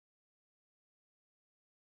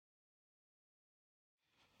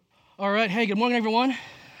All right. Hey, good morning, everyone.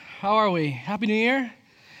 How are we? Happy New Year.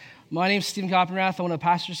 My name is Stephen Coppenrath. I'm one of the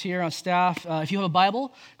pastors here on staff. If you have a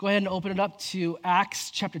Bible, go ahead and open it up to Acts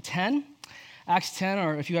chapter 10. Acts 10,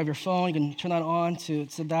 or if you have your phone, you can turn that on to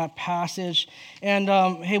that passage. And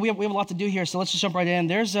hey, we have a lot to do here, so let's just jump right in.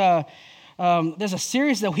 There's a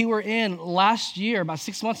series that we were in last year, about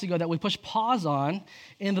 6 months ago, that we pushed pause on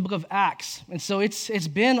in the book of Acts. And so it's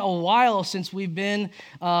been a while since we've been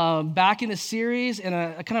back in the series, in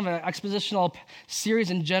a kind of an expositional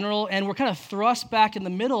series in general, and we're kind of thrust back in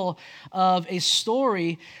the middle of a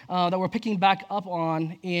story that we're picking back up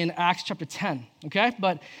on in Acts chapter 10, okay?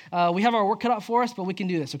 But we have our work cut out for us, but we can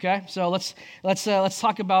do this, okay? So let's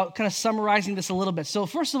talk about kind of summarizing this a little bit. So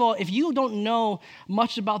first of all, if you don't know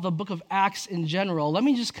much about the book of Acts in general, let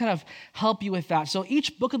me just kind of help you with that. So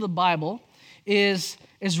each book of the Bible is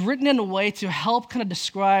written in a way to help kind of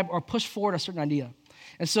describe or push forward a certain idea.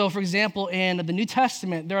 And so, for example, in the New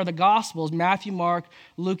Testament, there are the Gospels, Matthew, Mark,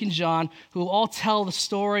 Luke, and John, who all tell the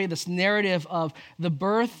story, this narrative of the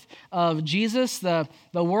birth of Jesus, the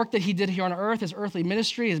work that he did here on earth, his earthly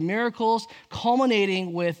ministry, his miracles,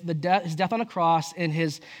 culminating with his death on a cross and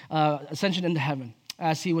his ascension into heaven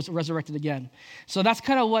as he was resurrected again. So that's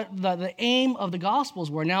kind of what the aim of the Gospels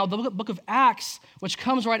were. Now, the book of Acts, which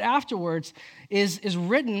comes right afterwards, is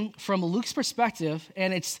written from Luke's perspective,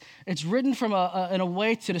 and it's written from in a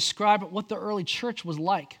way to describe what the early church was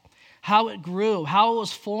like, how it grew, how it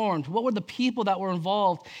was formed, what were the people that were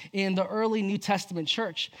involved in the early New Testament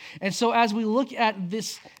church. And so as we look at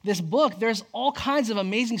this book, there's all kinds of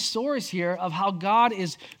amazing stories here of how God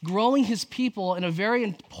is growing his people in a very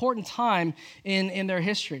important time in their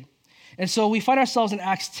history. And so we find ourselves in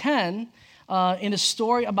Acts 10 in a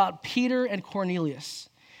story about Peter and Cornelius.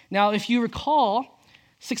 Now, if you recall,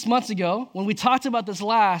 6 months ago, when we talked about this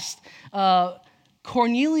last,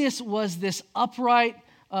 Cornelius was this upright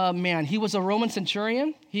man. He was a Roman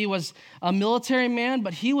centurion. He was a military man,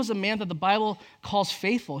 but he was a man that the Bible calls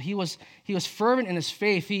faithful. He was fervent in his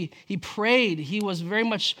faith. He prayed. He was very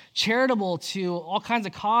much charitable to all kinds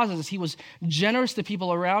of causes. He was generous to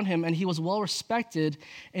people around him, and he was well respected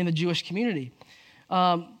in the Jewish community.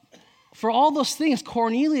 For all those things,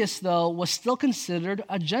 Cornelius, though, was still considered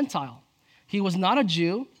a Gentile. He was not a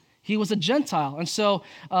Jew. He was a Gentile. And so,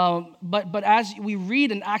 but as we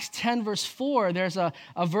read in Acts 10, verse 4, there's a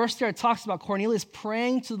verse there that talks about Cornelius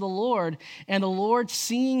praying to the Lord, and the Lord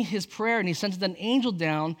seeing his prayer, and he sends an angel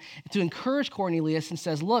down to encourage Cornelius and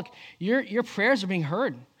says, look, your prayers are being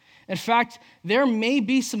heard. In fact, there may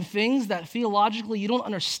be some things that theologically you don't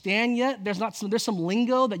understand yet. There's some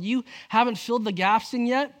lingo that you haven't filled the gaps in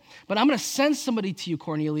yet. But I'm going to send somebody to you,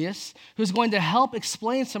 Cornelius, who's going to help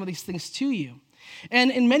explain some of these things to you.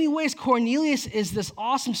 And in many ways, Cornelius is this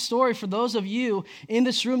awesome story for those of you in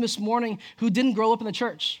this room this morning who didn't grow up in the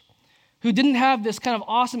church, who didn't have this kind of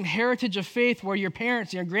awesome heritage of faith where your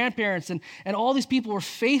parents and your grandparents and all these people were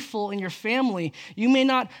faithful in your family. You may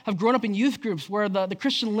not have grown up in youth groups where the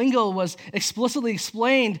Christian lingo was explicitly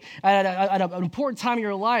explained at an important time in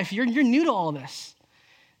your life. You're new to all this.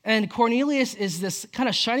 And Cornelius is this kind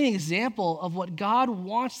of shining example of what God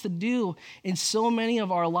wants to do in so many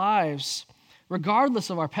of our lives, regardless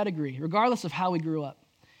of our pedigree, regardless of how we grew up.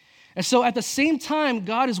 And so at the same time,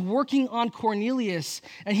 God is working on Cornelius,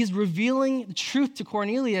 and he's revealing the truth to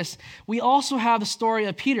Cornelius. We also have the story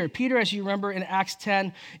of Peter. Peter, as you remember in Acts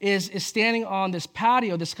 10, is standing on this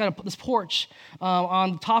patio, this porch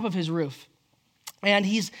on top of his roof. And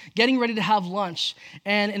he's getting ready to have lunch.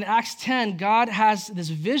 And in Acts 10, God has this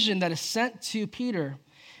vision that is sent to Peter.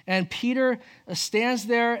 And Peter stands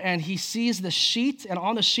there and he sees the sheet, and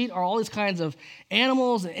on the sheet are all these kinds of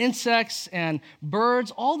animals and insects and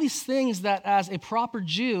birds, all these things that as a proper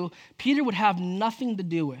Jew, Peter would have nothing to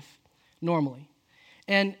do with normally.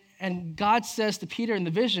 And God says to Peter in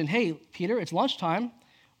the vision, hey, Peter, it's lunchtime.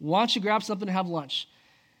 Why don't you grab something and have lunch?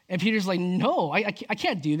 And Peter's like, no, I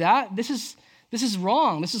can't do that. This is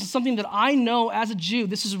wrong. This is something that I know as a Jew.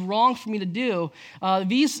 This is wrong for me to do.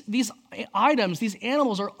 These items, these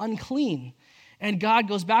animals are unclean. And God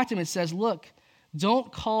goes back to him and says, look,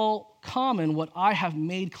 don't call common what I have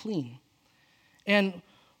made clean. And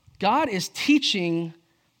God is teaching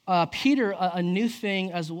Peter a new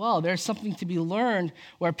thing as well. There's something to be learned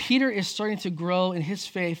where Peter is starting to grow in his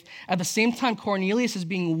faith. At the same time, Cornelius is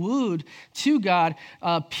being wooed to God.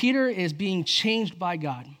 Peter is being changed by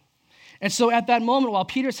God. And so at that moment, while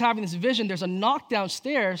Peter's having this vision, there's a knock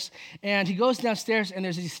downstairs, and he goes downstairs, and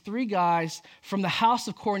there's these three guys from the house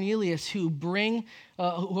of Cornelius who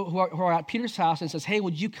are at Peter's house and says, hey,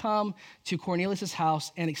 would you come to Cornelius'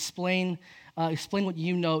 house and explain what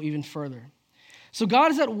you know even further? So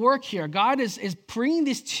God is at work here. God is bringing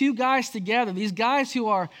these two guys together, these guys who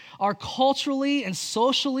are culturally and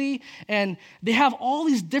socially, and they have all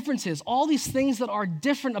these differences, all these things that are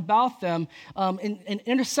different about them, and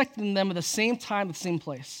intersecting them at the same time, at the same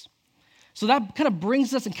place. So that kind of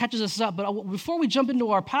brings us and catches us up. But before we jump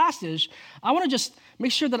into our passage, I want to just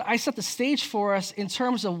make sure that I set the stage for us in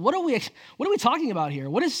terms of what are we talking about here?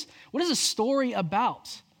 What is the story about?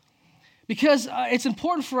 Because it's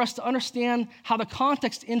important for us to understand how the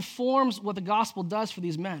context informs what the gospel does for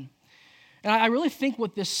these men. And I really think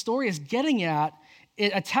what this story is getting at,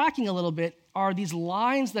 attacking a little bit, are these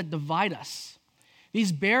lines that divide us.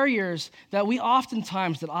 These barriers that we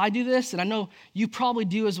oftentimes, that I do this, and I know you probably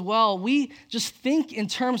do as well, we just think in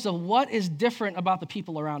terms of what is different about the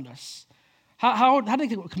people around us. How do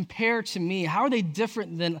they compare to me? How are they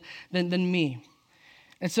different than me?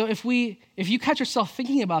 And so if you catch yourself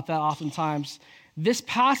thinking about that oftentimes, this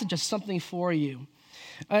passage is something for you.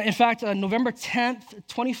 In fact, November 10th,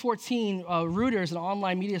 2014, Reuters, an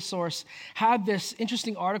online media source, had this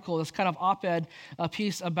interesting article, this kind of op-ed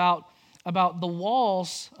piece about the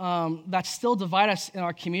walls that still divide us in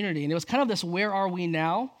our community. And it was kind of this "Where Are We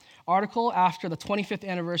Now?" article after the 25th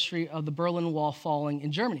anniversary of the Berlin Wall falling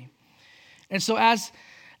in Germany. And so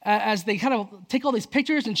as they kind of take all these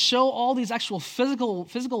pictures and show all these actual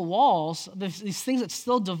physical walls, these things that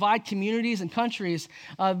still divide communities and countries,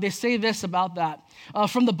 they say this about that.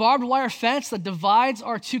 From the barbed wire fence that divides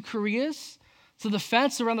our two Koreas, to the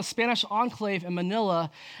fence around the Spanish enclave in Manila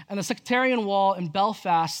and the sectarian wall in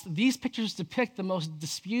Belfast, these pictures depict the most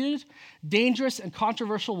disputed, dangerous, and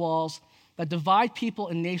controversial walls that divide people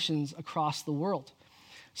and nations across the world.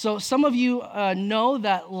 So some of you know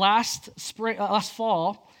that last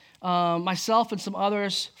fall, myself and some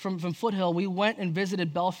others from Foothill, we went and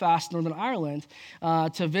visited Belfast, Northern Ireland,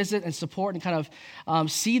 to visit and support and kind of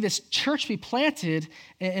see this church be planted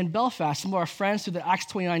in Belfast. Some of our friends through the Acts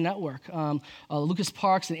 29 network, Lucas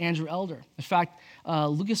Parks and Andrew Elder. In fact,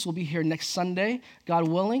 Lucas will be here next Sunday, God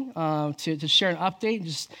willing, to share an update.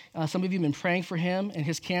 Just some of you have been praying for him and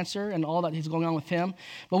his cancer and all that is going on with him.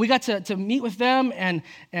 But we got to meet with them and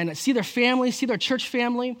see their family, see their church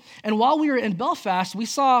family. And while we were in Belfast, we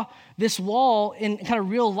saw this wall in kind of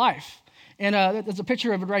real life. And there's a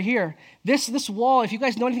picture of it right here. This wall, if you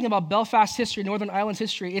guys know anything about Belfast history, Northern Ireland's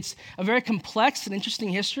history, it's a very complex and interesting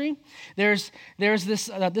history. There's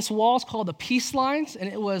this wall is called the Peace Lines, and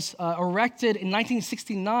it was erected in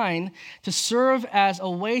 1969 to serve as a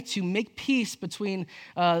way to make peace between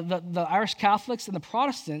the Irish Catholics and the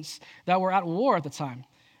Protestants that were at war at the time.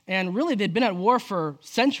 And really, they'd been at war for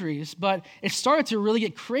centuries, but it started to really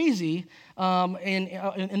get crazy in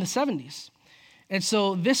the 70s. And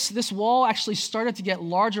so this wall actually started to get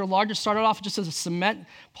larger and larger. Started off just as a cement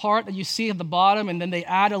part that you see at the bottom, and then they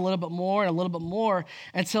add a little bit more and a little bit more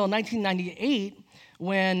until 1998,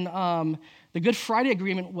 when the Good Friday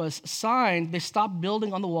Agreement was signed. They stopped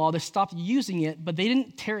building on the wall. They stopped using it, but they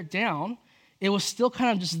didn't tear it down. It was still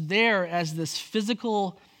kind of just there as this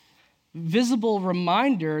physical, visible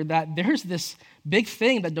reminder that there's this big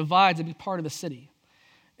thing that divides a big part of the city.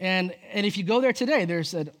 And if you go there today,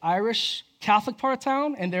 there's an Irish Catholic part of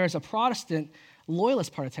town, and there's a Protestant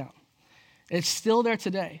loyalist part of town. It's still there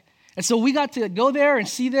today. And so we got to go there and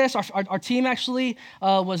see this. Our team actually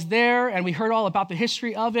was there, and we heard all about the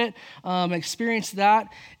history of it, experienced that.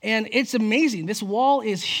 And it's amazing. This wall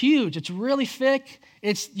is huge. It's really thick.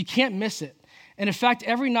 You can't miss it. And in fact,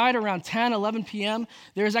 every night around 10, 11 p.m.,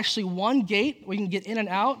 there's actually one gate where you can get in and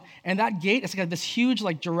out. And that gate, it's like this huge,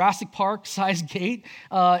 like Jurassic Park-sized gate.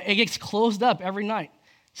 It gets closed up every night,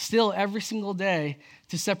 still every single day,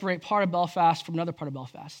 to separate part of Belfast from another part of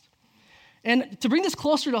Belfast. And to bring this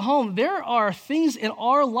closer to home, there are things in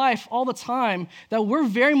our life all the time that we're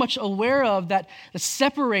very much aware of that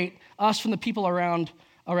separate us from the people around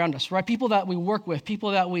us, right? People that we work with,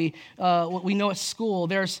 people that we know at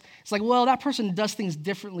school. It's like, well, that person does things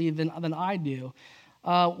differently than I do.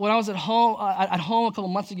 When I was at home a couple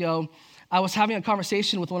months ago, I was having a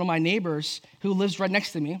conversation with one of my neighbors who lives right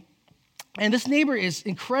next to me. And this neighbor is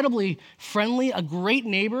incredibly friendly, a great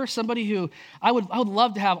neighbor, somebody who I would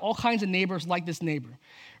love to have all kinds of neighbors like this neighbor,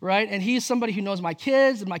 right? And he's somebody who knows my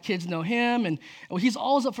kids, and my kids know him, and he's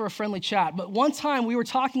always up for a friendly chat. But one time we were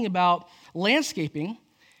talking about landscaping,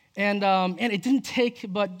 and it didn't take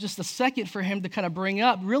but just a second for him to kind of bring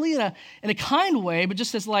up, really in a kind way, but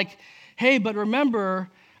just as like, hey, but remember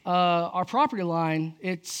our property line,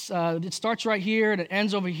 it starts right here and it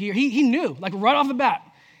ends over here. He knew, like right off the bat.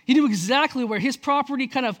 He knew exactly where his property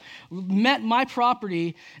kind of met my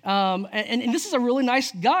property. And this is a really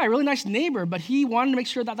nice guy, really nice neighbor, but he wanted to make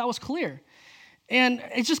sure that was clear. And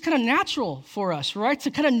it's just kind of natural for us, right,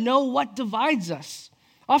 to kind of know what divides us.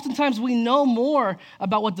 Oftentimes we know more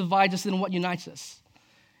about what divides us than what unites us.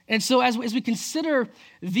 And so as we consider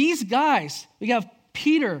these guys, we have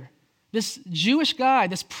Peter, this Jewish guy,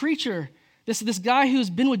 this preacher, this guy who's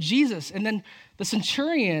been with Jesus, and then the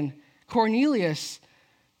centurion, Cornelius.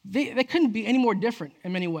 They couldn't be any more different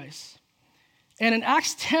in many ways. And in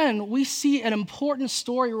Acts 10, we see an important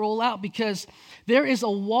story roll out because there is a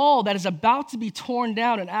wall that is about to be torn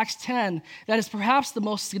down in Acts 10 that is perhaps the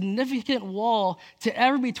most significant wall to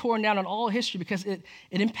ever be torn down in all history because it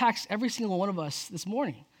impacts every single one of us this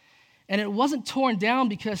morning. And it wasn't torn down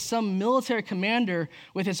because some military commander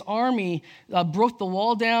with his army broke the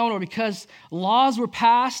wall down or because laws were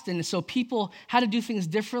passed and so people had to do things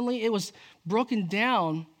differently. It was broken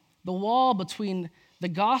down, the wall between the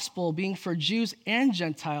gospel being for Jews and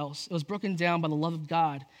Gentiles. It was broken down by the love of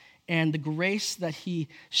God and the grace that he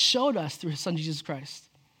showed us through his son, Jesus Christ.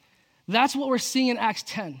 That's what we're seeing in Acts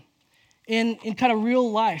 10 in kind of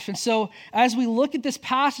real life. And so as we look at this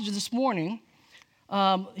passage this morning,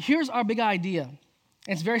 here's our big idea. And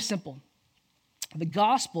it's very simple. The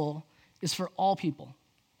gospel is for all people.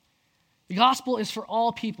 The gospel is for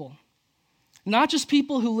all people. Not just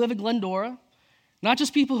people who live in Glendora, not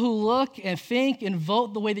just people who look and think and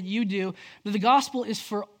vote the way that you do, but the gospel is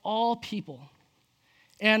for all people.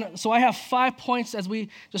 And so I have 5 points as we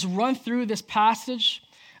just run through this passage,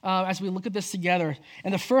 as we look at this together.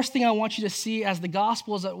 And the first thing I want you to see as the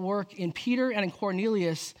gospel is at work in Peter and in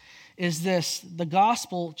Cornelius is this: the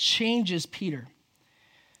gospel changes Peter.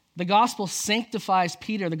 The gospel sanctifies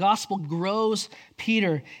Peter. The gospel grows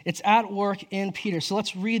Peter. It's at work in Peter. So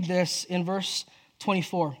let's read this in verse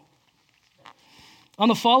 24. On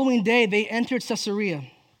the following day, they entered Caesarea.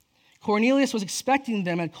 Cornelius was expecting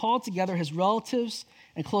them and called together his relatives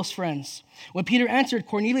and close friends. When Peter entered,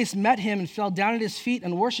 Cornelius met him and fell down at his feet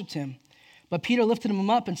and worshiped him. But Peter lifted him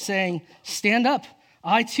up and saying, "Stand up,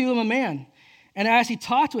 I too am a man." And as he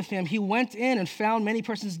talked with him, he went in and found many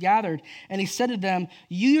persons gathered. And he said to them,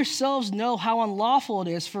 "You yourselves know how unlawful it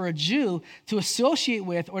is for a Jew to associate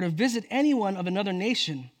with or to visit anyone of another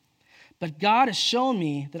nation. But God has shown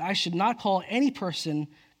me that I should not call any person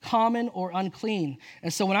common or unclean.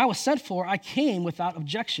 And so when I was sent for, I came without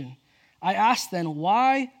objection. I asked then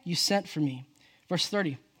why you sent for me." Verse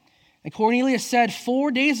 30. And Cornelius said,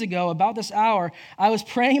 4 days ago, about this hour, I was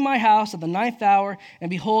praying in my house at the 9th hour, and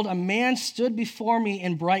behold, a man stood before me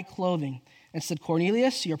in bright clothing and said,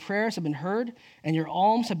 "Cornelius, your prayers have been heard, and your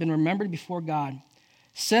alms have been remembered before God.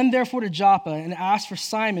 Send therefore to Joppa and ask for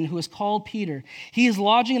Simon, who is called Peter. He is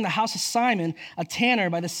lodging in the house of Simon, a tanner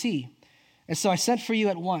by the sea. And so I sent for you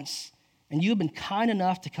at once, and you have been kind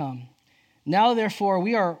enough to come. Now therefore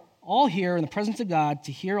we are all here in the presence of God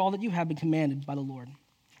to hear all that you have been commanded by the Lord."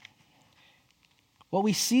 What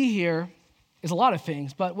we see here is a lot of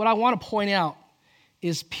things, but what I want to point out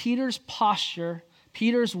is Peter's posture,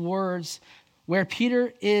 Peter's words, where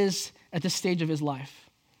Peter is at this stage of his life.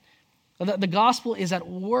 The gospel is at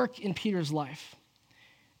work in Peter's life.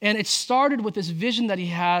 And it started with this vision that he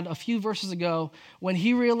had a few verses ago when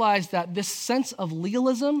he realized that this sense of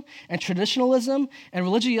legalism and traditionalism and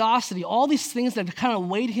religiosity, all these things that kind of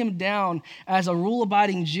weighed him down as a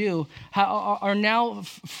rule-abiding Jew, are now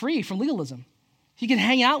free from legalism. He can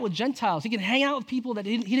hang out with Gentiles. He can hang out with people that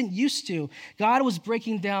he didn't used to. God was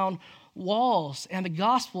breaking down walls, and the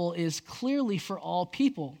gospel is clearly for all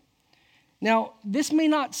people. Now, this may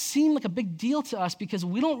not seem like a big deal to us because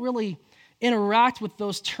we don't really interact with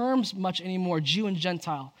those terms much anymore, Jew and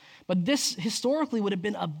Gentile. But this historically would have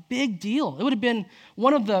been a big deal. It would have been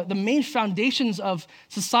one of the main foundations of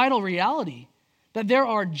societal reality, that there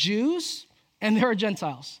are Jews and there are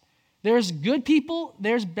Gentiles. There's good people,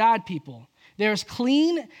 there's bad people. There's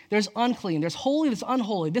clean, there's unclean. There's holy, there's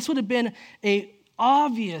unholy. This would have been an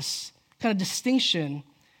obvious kind of distinction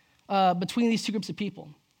between these two groups of people.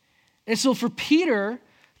 And so for Peter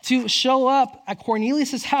to show up at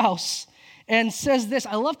Cornelius' house and says this,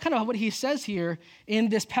 I love kind of what he says here in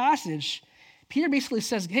this passage. Peter basically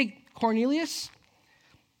says, "Hey, Cornelius,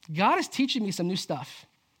 God is teaching me some new stuff.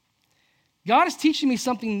 God is teaching me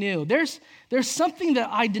something new. There's something that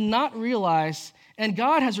I did not realize, and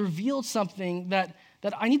God has revealed something that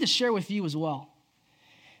I need to share with you as well.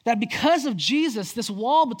 That because of Jesus, this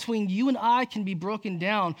wall between you and I can be broken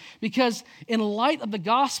down. Because in light of the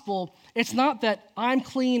gospel, it's not that I'm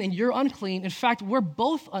clean and you're unclean. In fact, we're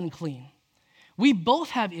both unclean. We both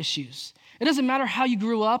have issues. It doesn't matter how you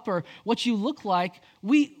grew up or what you look like.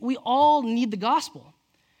 We all need the gospel.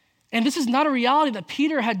 And this is not a reality that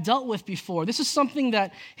Peter had dealt with before. This is something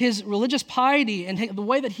that his religious piety and the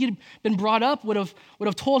way that he'd been brought up would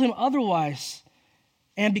have told him otherwise.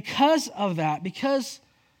 And because of that, because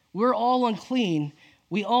we're all unclean,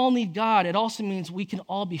 we all need God, it also means we can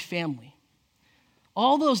all be family.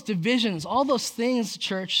 All those divisions, all those things,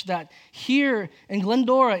 church, that here in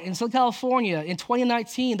Glendora, in Southern California, in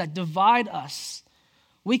 2019, that divide us,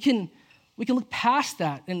 we can look past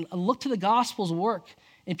that and look to the gospel's work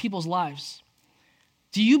in people's lives.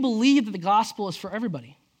 Do you believe that the gospel is for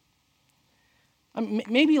everybody?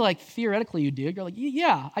 Maybe like theoretically you do. You're like,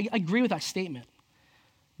 yeah, I agree with that statement.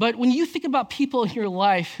 But when you think about people in your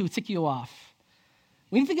life who tick you off,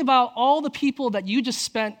 when you think about all the people that you just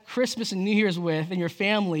spent Christmas and New Year's with and your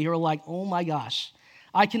family who are like, oh my gosh,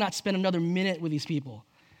 I cannot spend another minute with these people.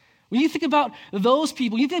 When you think about those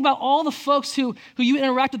people, you think about all the folks who you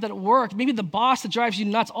interact with at work, maybe the boss that drives you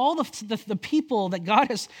nuts, all the people that God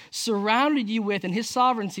has surrounded you with in his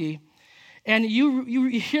sovereignty, and you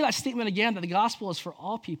hear that statement again that the gospel is for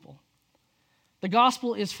all people. The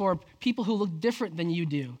gospel is for people who look different than you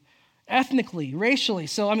do, ethnically, racially.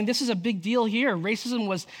 So, this is a big deal here. Racism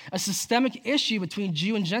was a systemic issue between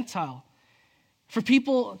Jew and Gentile. For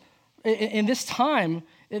people in this time,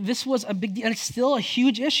 this was a big deal, and it's still a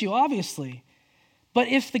huge issue, obviously. But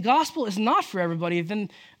if the gospel is not for everybody, then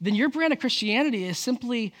your brand of Christianity is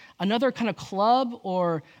simply another kind of club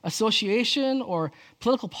or association or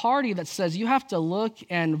political party that says you have to look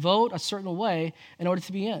and vote a certain way in order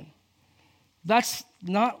to be in. That's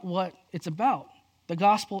not what it's about. The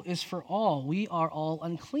gospel is for all. We are all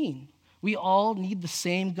unclean. We all need the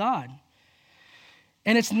same God.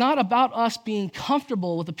 And it's not about us being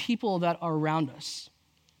comfortable with the people that are around us,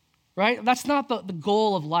 right? That's not the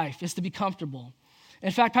goal of life, is to be comfortable.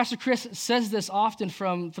 In fact, Pastor Chris says this often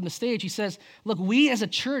from the stage. He says, look, we as a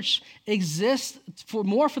church exist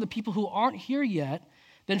more for the people who aren't here yet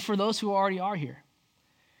than for those who already are here.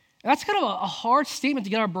 And that's kind of a hard statement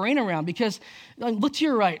to get our brain around because look to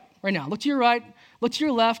your right now. Look to your right, look to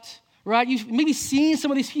your left, right? You've maybe seen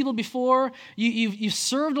some of these people before. You've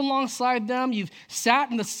served alongside them. You've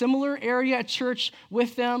sat in the similar area at church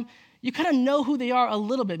with them. You kind of know who they are a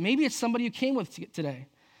little bit. Maybe it's somebody you came with today.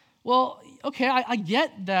 Well, okay, I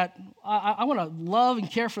get that. I want to love and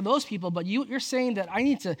care for those people, but you're saying that I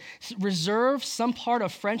need to reserve some part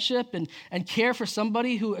of friendship and care for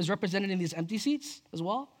somebody who is represented in these empty seats as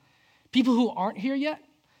well? People who aren't here yet?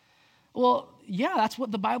 Well, yeah, that's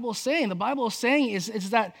what the Bible is saying. The Bible is saying is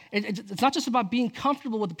that it's not just about being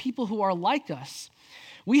comfortable with the people who are like us.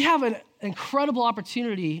 We have an incredible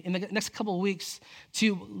opportunity in the next couple of weeks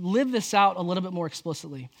to live this out a little bit more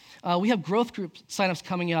explicitly. We have growth group signups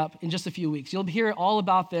coming up in just a few weeks. You'll hear all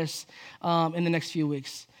about this in the next few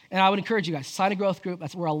weeks. And I would encourage you guys, sign a growth group.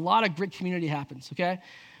 That's where a lot of great community happens, okay?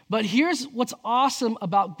 But here's what's awesome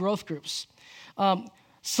about growth groups.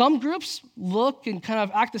 Some groups look and kind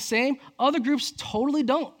of act the same. Other groups totally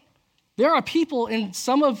don't. There are people in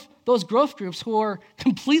some of those growth groups who are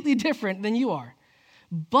completely different than you are.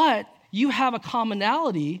 But you have a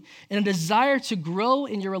commonality and a desire to grow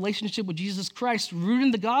in your relationship with Jesus Christ, rooted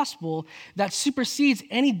in the gospel, that supersedes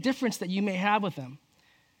any difference that you may have with them.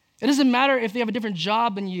 It doesn't matter if they have a different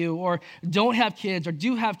job than you, or don't have kids, or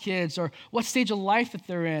do have kids, or what stage of life that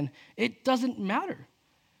they're in. It doesn't matter.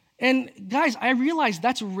 And guys, I realize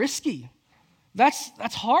that's risky.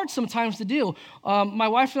 That's hard sometimes to do. My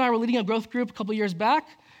wife and I were leading a growth group a couple years back,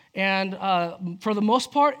 and for the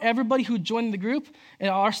most part, everybody who joined the group in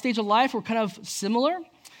our stage of life were kind of similar.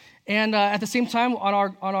 And at the same time,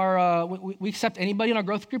 we accept anybody in our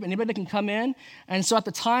growth group, anybody that can come in. And so at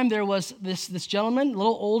the time, there was this gentleman, a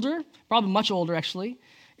little older, probably much older actually,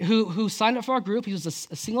 who signed up for our group. He was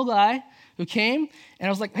a single guy who came, and I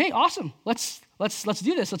was like, hey, awesome, let's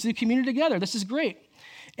do this. Let's do community together. This is great.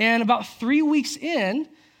 And about 3 weeks in,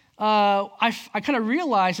 I kind of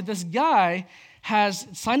realized that this guy has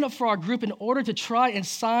signed up for our group in order to try and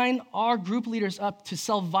sign our group leaders up to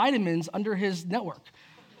sell vitamins under his network.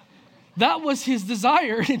 That was his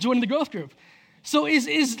desire in joining the growth group. So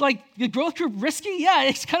is like the growth group risky? Yeah,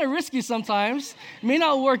 it's kind of risky sometimes. It may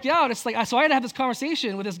not work out. It's like, so I had to have this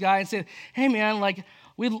conversation with this guy and say, hey man, like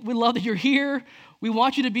we love that you're here. We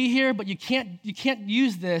want you to be here, but you can't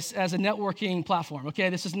use this as a networking platform, okay?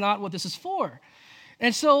 This is not what this is for.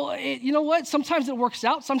 And so, you know what? Sometimes it works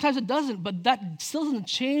out, sometimes it doesn't, but that still doesn't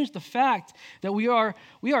change the fact that we are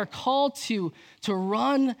called to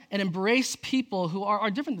run and embrace people who are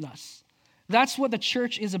different than us. That's what the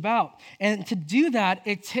church is about. And to do that,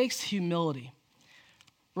 it takes humility,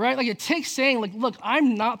 right? Like it takes saying, like, look,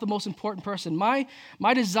 I'm not the most important person. My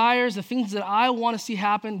desires, the things that I want to see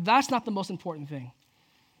happen, that's not the most important thing.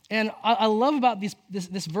 And I love about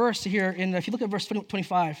this verse here, if you look at verse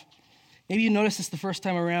 25, maybe you noticed this the first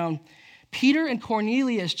time around. Peter and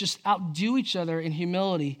Cornelius just outdo each other in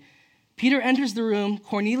humility. Peter enters the room.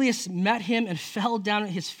 Cornelius met him and fell down at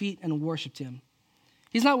his feet and worshiped him.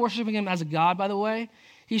 He's not worshiping him as a god, by the way.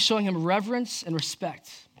 He's showing him reverence and respect.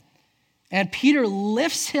 And Peter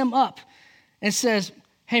lifts him up and says,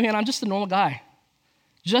 hey, man, I'm just a normal guy.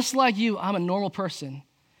 Just like you, I'm a normal person.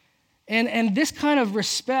 And this kind of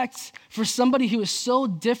respect for somebody who is so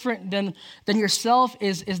different than yourself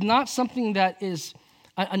is not something that is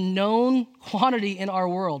a known quantity in our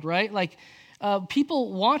world, right? Like,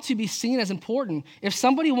 people want to be seen as important. If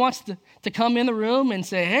somebody wants to come in the room and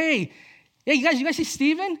say, hey, you guys see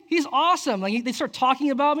Steven? He's awesome. Like, they start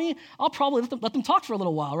talking about me, I'll probably let them talk for a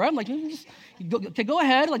little while, right? I'm like, go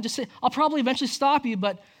ahead. Like, just say, I'll probably eventually stop you,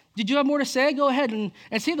 but did you have more to say? Go ahead and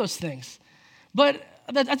say those things. But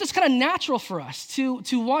that's just kind of natural for us to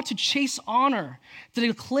want to chase honor, to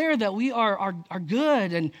declare that we are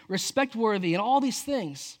good and respect-worthy and all these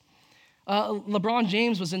things. LeBron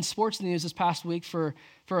James was in sports news this past week for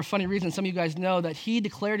a funny reason. Some of you guys know that he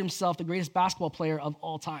declared himself the greatest basketball player of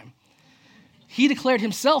all time. He declared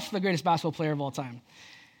himself the greatest basketball player of all time.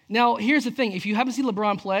 Now, here's the thing. If you haven't seen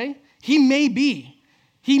LeBron play, he may be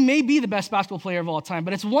the best basketball player of all time.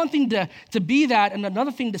 But it's one thing to be that and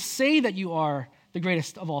another thing to say that you are the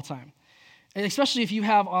greatest of all time. And especially if you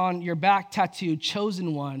have on your back tattooed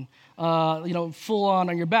Chosen One, full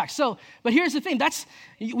on your back. So, but here's the thing.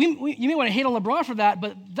 You may want to hate on LeBron for that,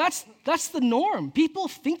 but that's the norm. People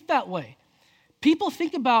think that way. People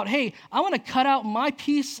think about, hey, I want to cut out my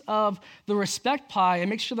piece of the respect pie and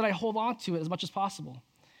make sure that I hold on to it as much as possible.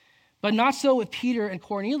 But not so with Peter and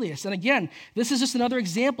Cornelius. And again, this is just another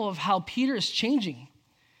example of how Peter is changing.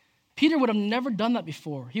 Peter would have never done that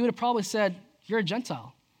before. He would have probably said, you're a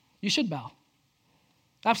Gentile. You should bow.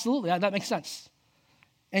 Absolutely, that makes sense.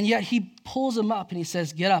 And yet he pulls him up and he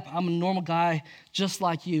says, get up. I'm a normal guy just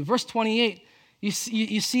like you. Verse 28, you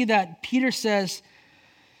see that Peter says,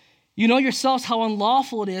 you know yourselves how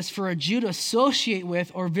unlawful it is for a Jew to associate with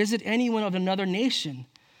or visit anyone of another nation.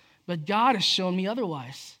 But God has shown me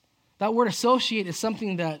otherwise. That word associate is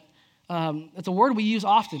something that, it's a word we use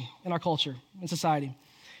often in our culture, in society.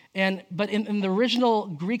 But in the original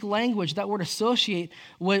Greek language, that word associate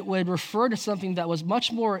would refer to something that was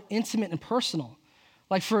much more intimate and personal.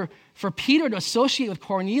 Like for Peter to associate with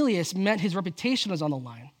Cornelius meant his reputation was on the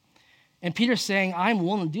line. And Peter's saying, I'm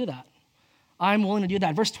willing to do that. I'm willing to do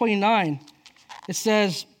that. Verse 29, it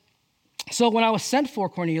says, so when I was sent for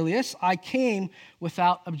Cornelius, I came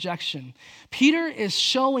without objection. Peter is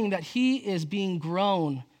showing that he is being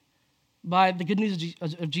grown by the good news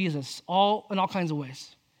of Jesus in all kinds of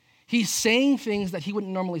ways. He's saying things that he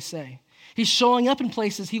wouldn't normally say. He's showing up in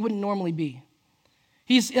places he wouldn't normally be.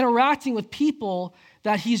 He's interacting with people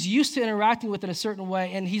that he's used to interacting with in a certain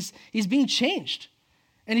way, and he's being changed.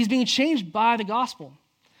 And he's being changed by the gospel.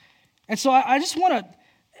 And so I just want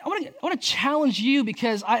to challenge you,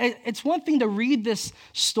 because it's one thing to read this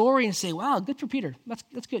story and say, wow, good for Peter. That's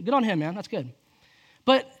good. Good on him, man. That's good.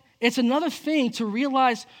 But it's another thing to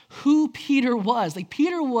realize who Peter was. Like,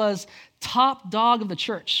 Peter was top dog of the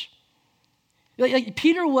church. Like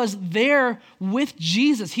Peter was there with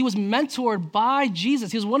Jesus. He was mentored by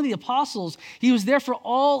Jesus. He was one of the apostles. He was there for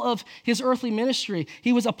all of his earthly ministry.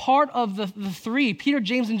 He was a part of the three, Peter,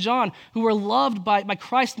 James, and John, who were loved by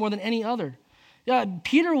Christ more than any other.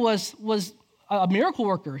 Peter was a miracle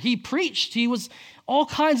worker. He preached. He was all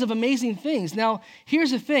kinds of amazing things. Now, here's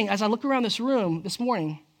the thing. As I look around this room this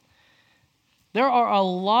morning, there are a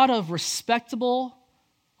lot of respectable,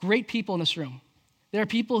 great people in this room. There are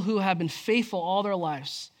people who have been faithful all their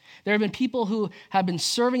lives. There have been people who have been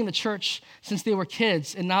serving in the church since they were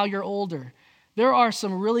kids, and now you're older. There are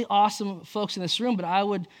some really awesome folks in this room, but I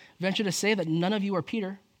would venture to say that none of you are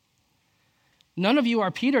Peter. None of you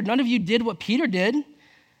are Peter. None of you did what Peter did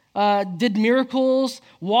miracles,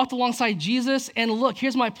 walked alongside Jesus. And look,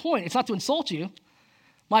 here's my point. It's not to insult you.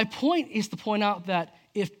 My point is to point out that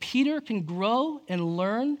if Peter can grow and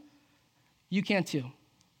learn, you can too.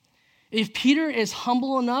 If Peter is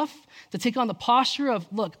humble enough to take on the posture of,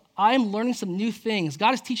 look, I'm learning some new things,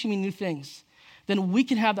 God is teaching me new things, then we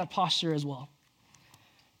can have that posture as well.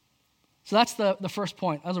 So that's the first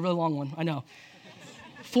point. That was a really long one, I know.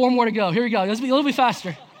 4 more to go. Here we go. Let's be a little bit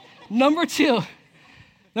faster. Number two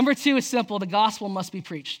is simple. The gospel must be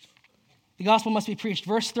preached. The gospel must be preached.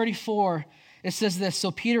 Verse 34, it says this,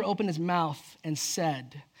 so Peter opened his mouth and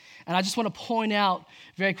said, and I just want to point out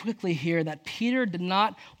very quickly here that Peter did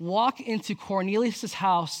not walk into Cornelius'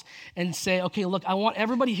 house and say, okay, look, I want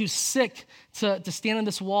everybody who's sick to stand on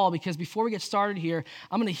this wall, because before we get started here,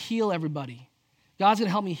 I'm going to heal everybody. God's going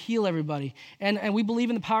to help me heal everybody. And we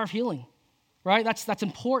believe in the power of healing, right? That's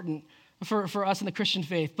important. for us in the Christian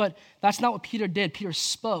faith. But that's not what Peter did. Peter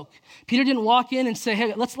spoke. Peter didn't walk in and say,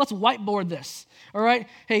 hey, let's whiteboard this. All right?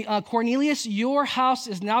 Hey, Cornelius, your house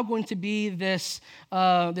is now going to be this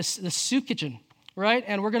soup kitchen, right?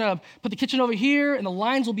 And we're going to put the kitchen over here, and the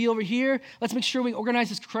lines will be over here. Let's make sure we organize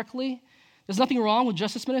this correctly. There's nothing wrong with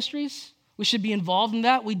justice ministries. We should be involved in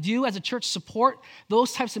that. We do, as a church, support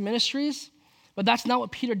those types of ministries. But that's not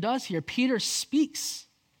what Peter does here. Peter speaks.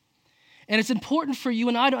 And it's important for you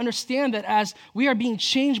and I to understand that as we are being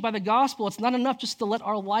changed by the gospel, it's not enough just to let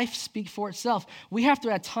our life speak for itself. We have to,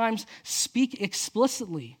 at times, speak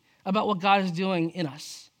explicitly about what God is doing in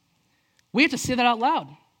us. We have to say that out loud.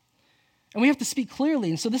 And we have to speak clearly.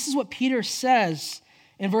 And so this is what Peter says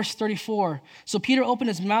in verse 34. So Peter opened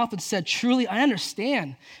his mouth and said, truly, I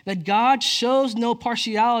understand that God shows no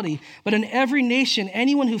partiality, but in every nation,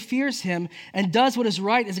 anyone who fears him and does what is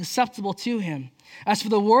right is acceptable to him. As for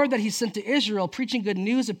the word that he sent to Israel, preaching good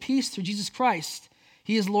news of peace through Jesus Christ,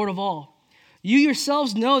 he is Lord of all. You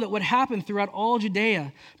yourselves know that what happened throughout all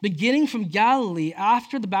Judea, beginning from Galilee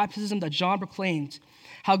after the baptism that John proclaimed,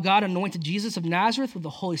 how God anointed Jesus of Nazareth with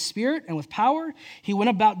the Holy Spirit and with power. He went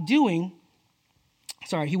about doing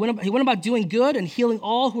good and healing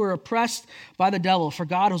all who were oppressed by the devil, for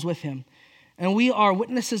God was with him. And we are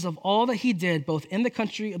witnesses of all that he did, both in the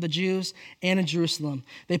country of the Jews and in Jerusalem.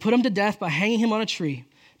 They put him to death by hanging him on a tree,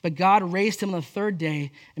 but God raised him on the third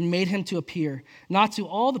day and made him to appear, not to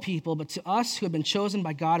all the people, but to us who have been chosen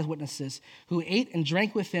by God as witnesses, who ate and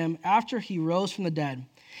drank with him after he rose from the dead.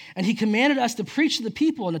 And he commanded us to preach to the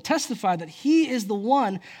people and to testify that he is the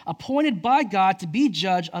one appointed by God to be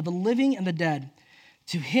judge of the living and the dead.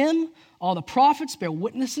 To him, all the prophets bear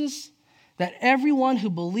witnesses that everyone who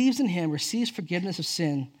believes in him receives forgiveness of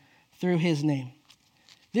sin through his name.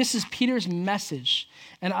 This is Peter's message.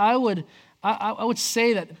 And I would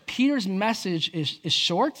say that Peter's message is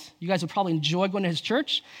short. You guys would probably enjoy going to his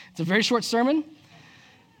church. It's a very short sermon.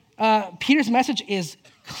 Peter's message is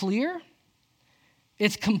clear,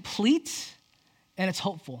 it's complete, and it's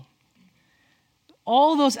hopeful.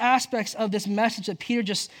 All those aspects of this message that Peter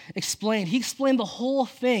just explained, he explained the whole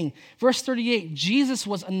thing. Verse 38, Jesus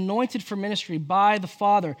was anointed for ministry by the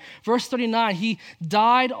Father. Verse 39, he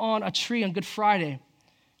died on a tree on Good Friday.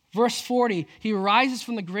 Verse 40, he rises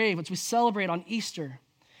from the grave, which we celebrate on Easter.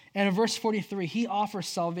 And in verse 43, he offers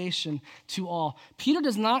salvation to all. Peter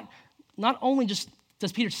does not only just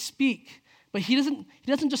does Peter speak, but he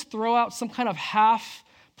doesn't just throw out some kind of half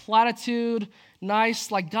platitude, nice,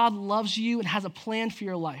 like God loves you and has a plan for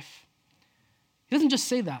your life. He doesn't just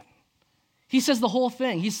say that. He says the whole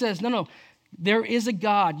thing. He says, no, there is a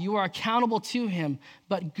God. You are accountable to him,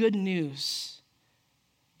 but good news.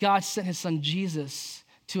 God sent his son Jesus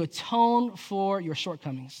to atone for your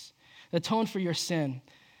shortcomings, atone for your sin.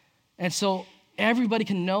 And so everybody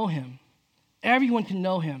can know him. Everyone can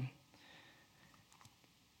know him.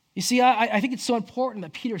 You see, I think it's so important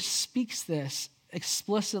that Peter speaks this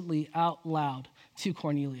explicitly out loud to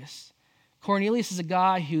Cornelius. Cornelius is a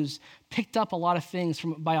guy who's picked up a lot of things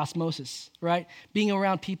by osmosis, right? Being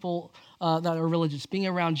around people that are religious, being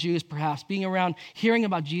around Jews perhaps, being around hearing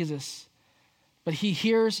about Jesus. But he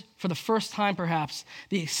hears for the first time perhaps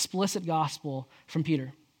the explicit gospel from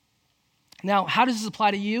Peter. Now, how does this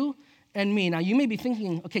apply to you and me? Now, you may be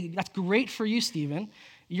thinking, okay, that's great for you, Stephen.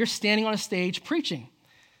 You're standing on a stage preaching.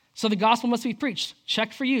 So the gospel must be preached.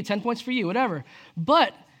 Check for you, 10 points for you, whatever.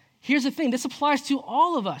 But here's the thing. This applies to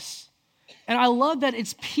all of us. And I love that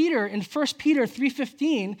it's Peter in 1 Peter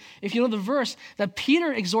 3:15, if you know the verse, that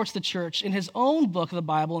Peter exhorts the church in his own book of the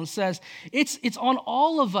Bible and says, it's on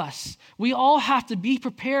all of us. We all have to be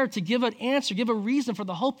prepared to give an answer, give a reason for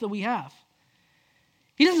the hope that we have.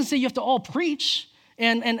 He doesn't say you have to all preach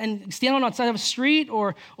and stand on the side of a street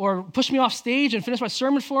or push me off stage and finish my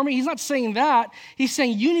sermon for me. He's not saying that. He's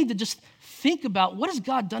saying you need to just think about what has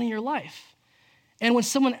God done in your life. And when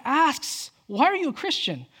someone asks, why are you a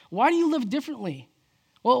Christian? Why do you live differently?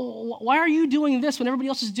 Well, why are you doing this when everybody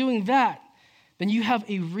else is doing that? Then you have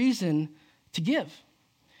a reason to give.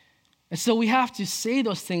 And so we have to say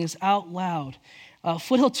those things out loud.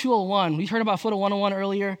 Foothill 201, we heard about Foothill 101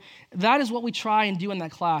 earlier. That is what we try and do in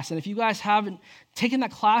that class. And if you guys haven't taken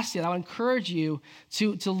that class yet, I would encourage you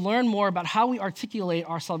to learn more about how we articulate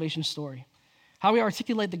our salvation story, how we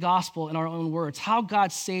articulate the gospel in our own words, how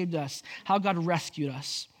God saved us, how God rescued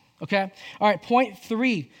us. Okay? All right, point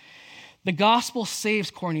 3. The gospel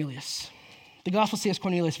saves Cornelius. The gospel saves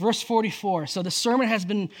Cornelius. Verse 44. So the sermon has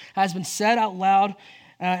been said out loud.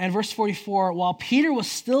 And verse 44, while Peter was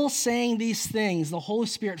still saying these things, the Holy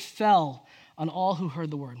Spirit fell on all who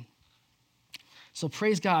heard the word. So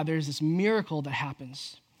praise God, there's this miracle that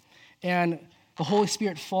happens. And The Holy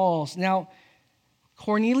Spirit falls. Now,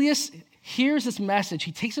 Cornelius hears this message.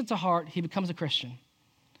 He takes it to heart. He becomes a Christian.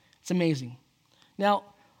 It's amazing. Now,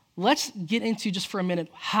 let's get into just for a minute,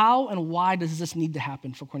 how and why does this need to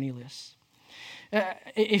happen for Cornelius?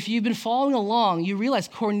 If you've been following along, you realize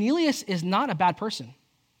Cornelius is not a bad person,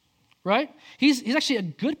 right? He's actually a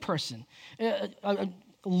good person.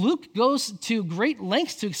 Luke goes to great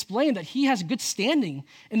lengths to explain that he has good standing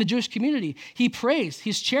in the Jewish community. He prays,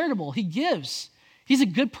 he's charitable, he gives. He's a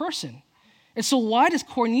good person. And so why does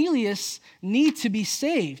Cornelius need to be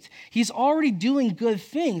saved? He's already doing good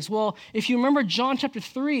things. Well, if you remember John chapter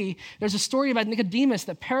 3, there's a story about Nicodemus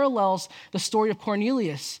that parallels the story of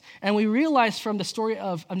Cornelius. And we realize from the story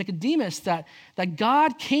of Nicodemus that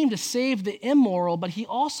God came to save the immoral, but he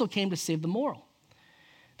also came to save the moral.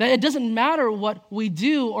 That it doesn't matter what we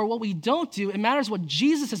do or what we don't do, it matters what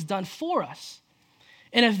Jesus has done for us.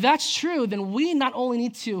 And if that's true, then we not only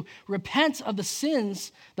need to repent of the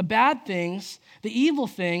sins, the bad things, the evil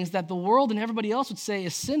things that the world and everybody else would say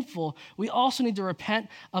is sinful, we also need to repent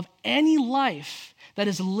of any life that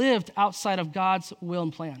is lived outside of God's will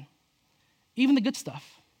and plan, even the good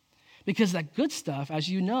stuff. Because that good stuff, as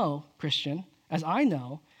you know, Christian, as I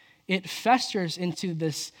know, it festers into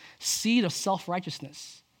this seed of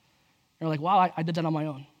self-righteousness. You're like, wow, I did that on my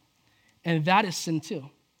own. And that is sin too.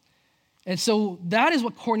 And so that is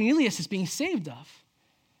what Cornelius is being saved of.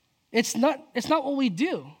 It's not what we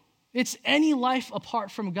do. It's any life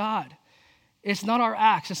apart from God. It's not our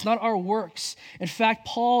acts. It's not our works. In fact,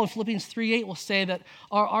 Paul in Philippians 3:8 will say that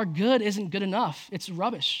our good isn't good enough. It's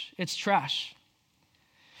rubbish. It's trash.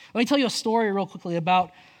 Let me tell you a story real quickly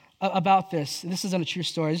about this. This isn't a true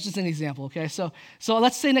story. It's just an example, okay? So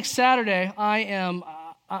let's say next Saturday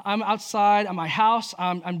I'm outside at my house.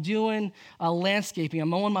 I'm doing landscaping. I'm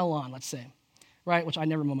mowing my lawn, let's say, right? Which I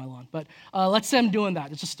never mow my lawn. But let's say I'm doing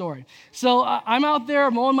that. It's a story. So I'm out there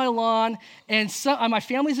mowing my lawn, and my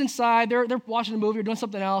family's inside. They're watching a movie or doing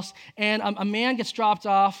something else, and a man gets dropped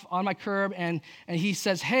off on my curb, and he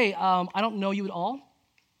says, hey, I don't know you at all,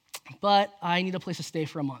 but I need a place to stay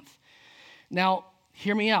for a month. Now,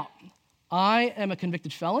 hear me out. I am a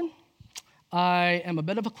convicted felon. I am a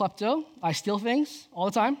bit of a klepto. I steal things all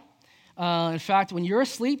the time. In fact, when you're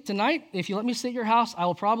asleep tonight, if you let me stay at your house, I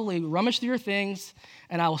will probably rummage through your things,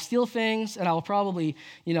 and I will steal things, and I will probably,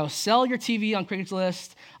 sell your TV on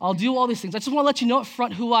Craigslist. I'll do all these things. I just want to let you know up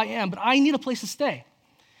front who I am, but I need a place to stay.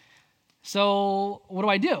 So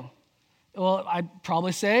what do? Well, I'd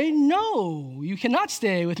probably say, no, you cannot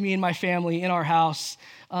stay with me and my family in our house.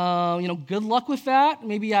 Good luck with that.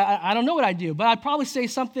 Maybe I don't know what I'd do, but I'd probably say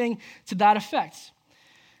something to that effect.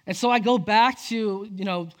 And so I go back to,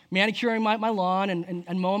 manicuring my lawn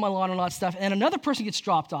and mowing my lawn and all that stuff, and another person gets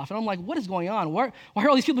dropped off. And I'm like, what is going on? Why are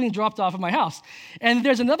all these people being dropped off at my house? And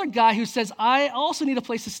there's another guy who says, I also need a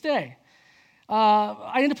place to stay.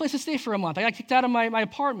 I need a place to stay for a month. I got kicked out of my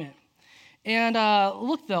apartment. And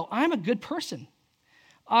look, though, I'm a good person.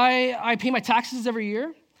 I pay my taxes every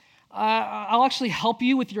year. I'll actually help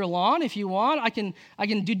you with your lawn if you want. I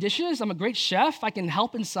can do dishes. I'm a great chef. I can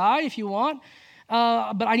help inside if you want.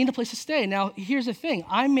 But I need a place to stay. Now, here's the thing.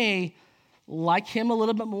 I may like him a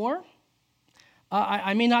little bit more.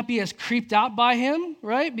 I may not be as creeped out by him,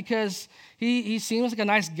 right? Because he seems like a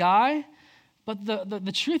nice guy. But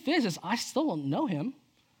the truth is I still don't know him.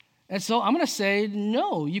 And so I'm going to say,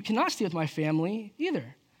 no, you cannot stay with my family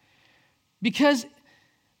either. Because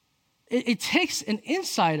it takes an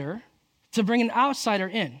insider to bring an outsider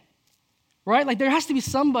in, right? Like there has to be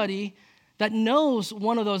somebody that knows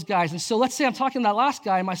one of those guys. And so let's say I'm talking to that last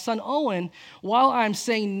guy, my son Owen. While I'm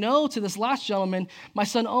saying no to this last gentleman, my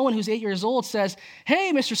son Owen, who's 8 years old, says,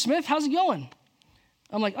 hey, Mr. Smith, how's it going?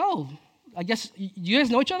 I'm like, oh, I guess you guys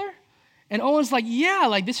know each other? And Owen's like, yeah,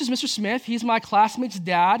 like this is Mr. Smith. He's my classmate's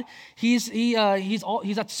dad. He's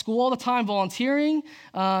at school all the time volunteering.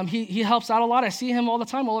 He helps out a lot. I see him all the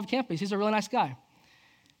time all over campus. He's a really nice guy.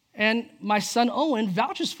 And my son Owen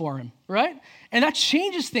vouches for him, right? And that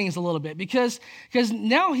changes things a little bit because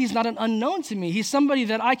now he's not an unknown to me. He's somebody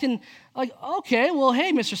that I can, like, okay, well,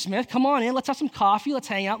 hey, Mr. Smith, come on in. Let's have some coffee. Let's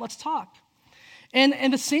hang out. Let's talk.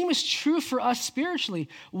 And the same is true for us spiritually.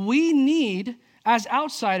 We need, as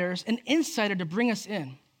outsiders, an insider to bring us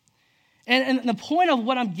in. And the point of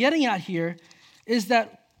what I'm getting at here is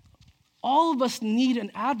that all of us need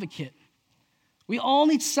an advocate. We all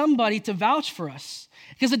need somebody to vouch for us.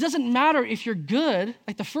 Because it doesn't matter if you're good,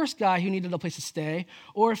 like the first guy who needed a place to stay,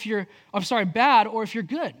 or if you're, bad, or if you're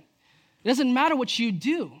good. It doesn't matter what you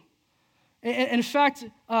do. And in fact,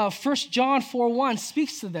 1 John 4:1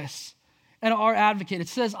 speaks to this. and our advocate. It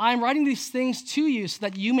says, I'm writing these things to you so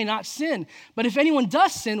that you may not sin. But if anyone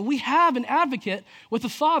does sin, we have an advocate with the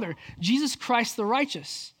Father, Jesus Christ the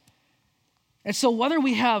righteous. And so whether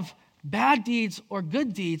we have bad deeds or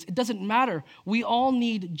good deeds, it doesn't matter. We all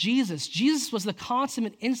need Jesus. Jesus was the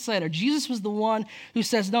consummate insider. Jesus was the one who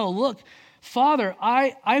says, no, look, Father,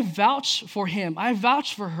 I vouch for him. I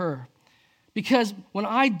vouch for her. Because when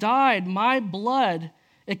I died, my blood,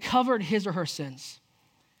 it covered his or her sins.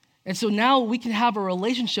 And so now we can have a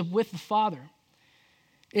relationship with the Father.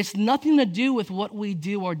 It's nothing to do with what we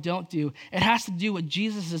do or don't do. It has to do with what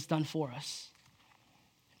Jesus has done for us.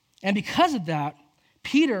 And because of that,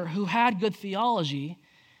 Peter, who had good theology,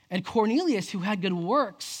 and Cornelius, who had good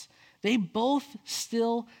works, they both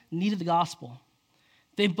still needed the gospel.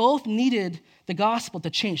 They both needed the gospel to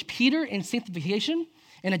change. Peter in sanctification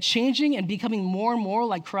and a changing and becoming more and more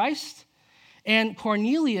like Christ, and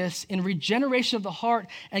Cornelius in regeneration of the heart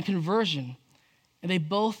and conversion. And they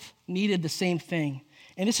both needed the same thing.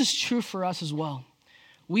 And this is true for us as well.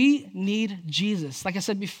 We need Jesus. Like I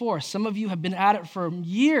said before, some of you have been at it for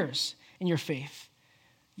years in your faith.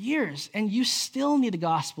 Years, and you still need the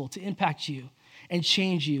gospel to impact you and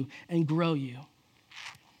change you and grow you.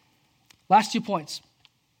 Last 2 points.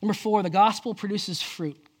 Number 4, the gospel produces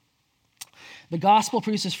fruit. The gospel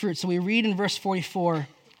produces fruit. So we read in verse 44,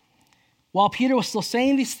 while Peter was still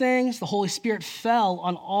saying these things, the Holy Spirit fell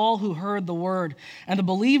on all who heard the word. And the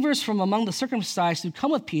believers from among the circumcised who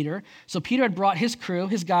come with Peter, so Peter had brought his crew,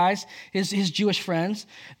 his guys, his Jewish friends,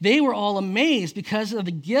 they were all amazed because of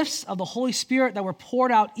the gifts of the Holy Spirit that were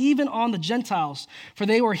poured out even on the Gentiles, for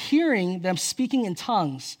they were hearing them speaking in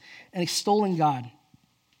tongues and extolling God.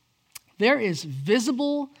 There is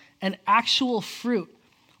visible and actual fruit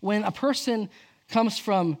when a person comes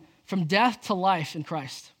from death to life in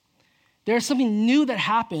Christ. There's something new that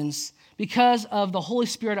happens because of the Holy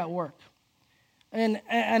Spirit at work. And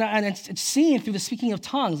it's seen through the speaking of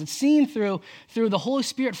tongues. It's seen through the Holy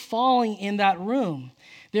Spirit falling in that room.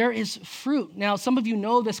 There is fruit. Now, some of you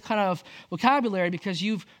know this kind of vocabulary because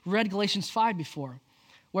you've read Galatians 5 before,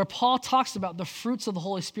 where Paul talks about the fruits of the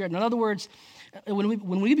Holy Spirit. In other words,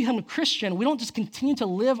 when we become a Christian, we don't just continue to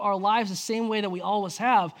live our lives the same way that we always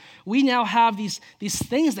have. We now have these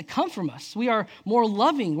things that come from us. We are more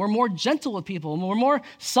loving. We're more gentle with people. We're more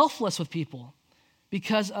selfless with people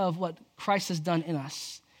because of what Christ has done in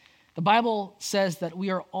us. The Bible says that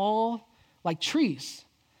we are all like trees,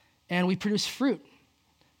 and we produce fruit,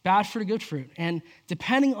 bad fruit or good fruit. And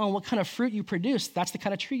depending on what kind of fruit you produce, that's the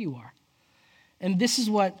kind of tree you are. And this is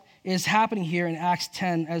what is happening here in Acts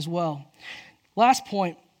 10 as well. Last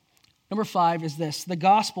point, number 5, is this. The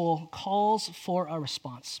gospel calls for a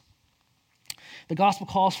response. The gospel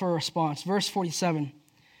calls for a response. Verse 47,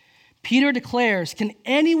 Peter declares, can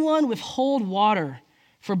anyone withhold water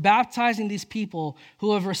for baptizing these people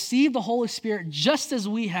who have received the Holy Spirit just as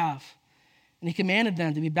we have? And he commanded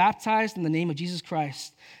them to be baptized in the name of Jesus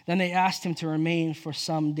Christ. Then they asked him to remain for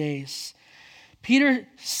some days. Peter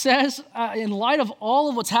says, in light of all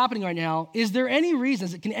of what's happening right now, is there any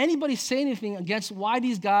reasons, can anybody say anything against why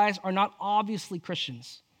these guys are not obviously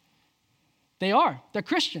Christians? They are. They're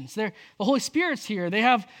Christians. The Holy Spirit's here.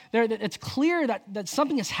 It's clear that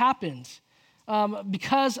something has happened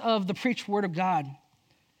because of the preached word of God.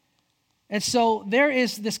 And so there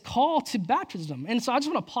is this call to baptism. And so I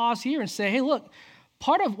just want to pause here and say, hey, look,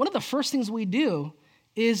 one of the first things we do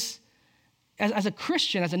is, as a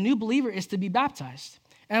Christian, as a new believer, is to be baptized.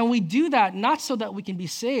 And we do that not so that we can be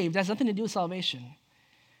saved. It has nothing to do with salvation.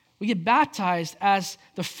 We get baptized as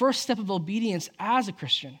the first step of obedience as a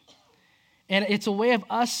Christian. And it's a way of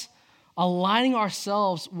us aligning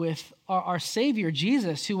ourselves with our Savior,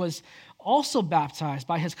 Jesus, who was also baptized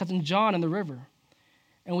by his cousin John in the river.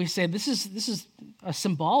 And we say, this is a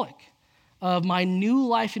symbolic of my new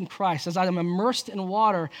life in Christ. As I am immersed in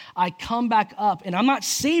water, I come back up. And I'm not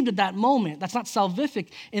saved at that moment. That's not salvific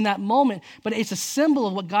in that moment, but it's a symbol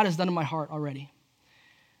of what God has done in my heart already.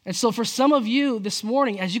 And so for some of you this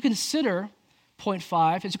morning, as you consider point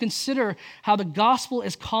 5, as you consider how the gospel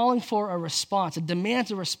is calling for a response, it demands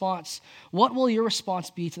a response, what will your response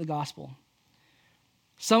be to the gospel?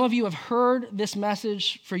 Some of you have heard this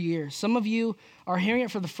message for years. Some of you are hearing it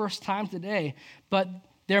for the first time today, but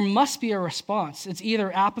there must be a response. It's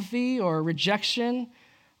either apathy or rejection,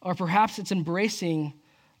 or perhaps it's embracing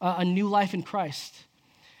a new life in Christ.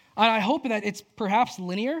 And I hope that it's perhaps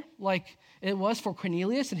linear, like it was for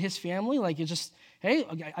Cornelius and his family. Like it's just, hey,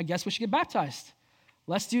 I guess we should get baptized.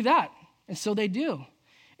 Let's do that. And so they do.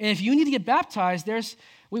 And if you need to get baptized,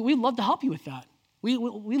 we'd love to help you with that. We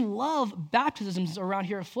love baptisms around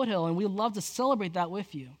here at Foothill, and we love to celebrate that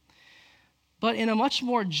with you. But in a much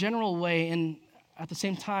more general way, and at the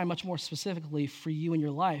same time, much more specifically for you in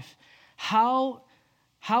your life, how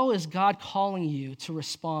is God calling you to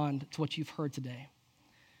respond to what you've heard today?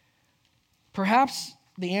 Perhaps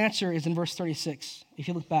the answer is in verse 36, if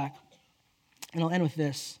you look back. And I'll end with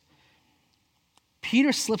this.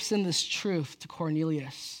 Peter slips in this truth to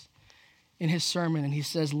Cornelius in his sermon, and he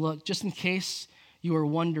says, look, just in case you are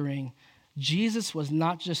wondering, Jesus was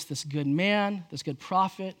not just this good man, this good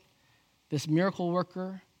prophet, this miracle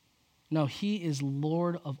worker. No, he is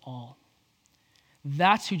Lord of all.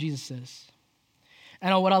 That's who Jesus is.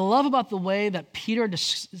 And what I love about the way that Peter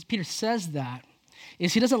says that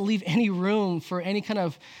is he doesn't leave any room for any kind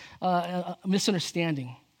of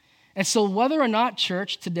misunderstanding. And so whether or not,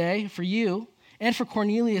 church, today, for you and for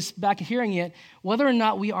Cornelius back hearing it, whether or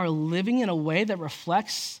not we are living in a way that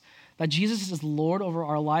reflects that Jesus is Lord over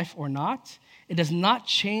our life or not, it does not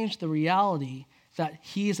change the reality that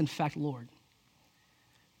he is in fact Lord.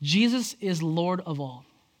 Jesus is Lord of all.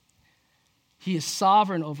 He is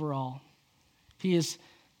sovereign over all. He is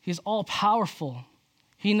all powerful.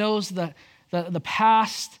 He knows the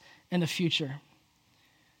past and the future.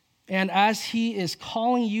 And as he is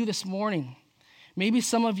calling you this morning, maybe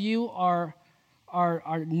some of you are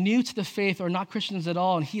new to the faith or not Christians at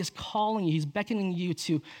all, and he is calling you, he's beckoning you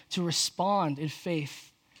to respond in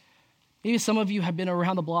faith. Maybe some of you have been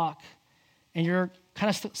around the block and you're kind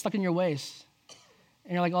of stuck in your ways.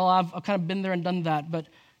 And you're like, oh, I've kind of been there and done that. But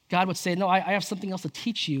God would say, no, I have something else to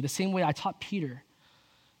teach you, the same way I taught Peter.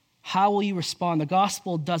 How will you respond? The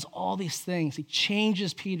gospel does all these things. He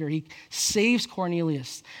changes Peter. He saves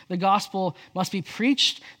Cornelius. The gospel must be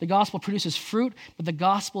preached. The gospel produces fruit, but the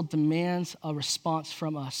gospel demands a response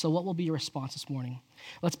from us. So what will be your response this morning?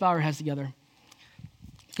 Let's bow our heads together.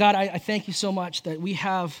 God, I thank you so much that we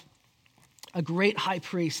have a great high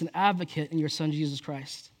priest, an advocate in your Son, Jesus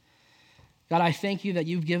Christ. God, I thank you that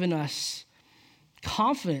you've given us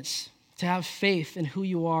confidence to have faith in who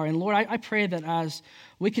you are. And Lord, I pray that as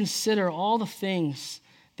we consider all the things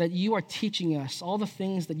that you are teaching us, all the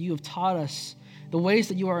things that you have taught us, the ways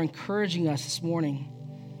that you are encouraging us this morning,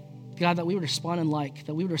 God, that we would respond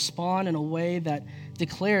that we would respond in a way that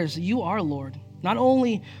declares you are Lord. Not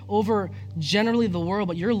only over generally the world,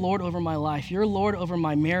 but you're Lord over my life. You're Lord over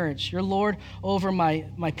my marriage. You're Lord over my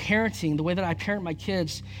parenting, the way that I parent my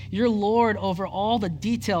kids. You're Lord over all the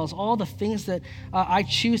details, all the things that I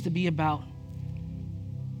choose to be about.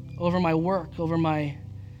 Over my work, over my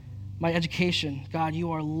education. God,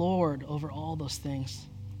 you are Lord over all those things.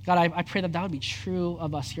 God, I pray that would be true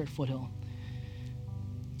of us here at Foothill.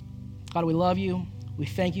 God, we love you. We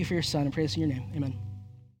thank you for your Son and pray this in your name. Amen.